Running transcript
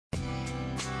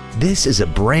This is a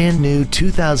brand new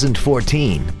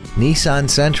 2014 Nissan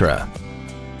Sentra.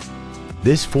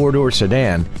 This four-door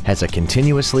sedan has a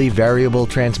continuously variable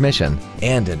transmission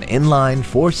and an inline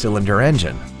four-cylinder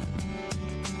engine.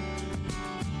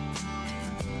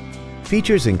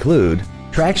 Features include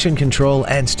traction control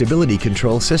and stability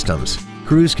control systems,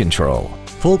 cruise control,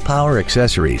 full power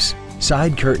accessories,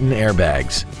 side curtain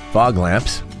airbags, fog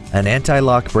lamps, an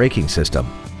anti-lock braking system,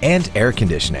 and air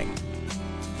conditioning.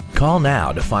 Call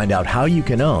now to find out how you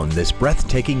can own this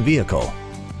breathtaking vehicle.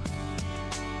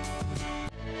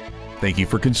 Thank you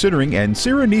for considering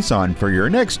Ancira Nissan for your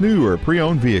next new or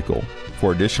pre-owned vehicle.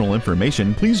 For additional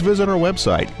information, please visit our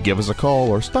website, give us a call,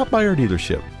 or stop by our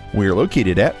dealership. We are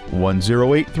located at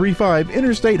 10835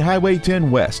 Interstate Highway 10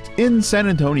 West in San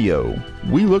Antonio.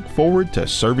 We look forward to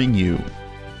serving you.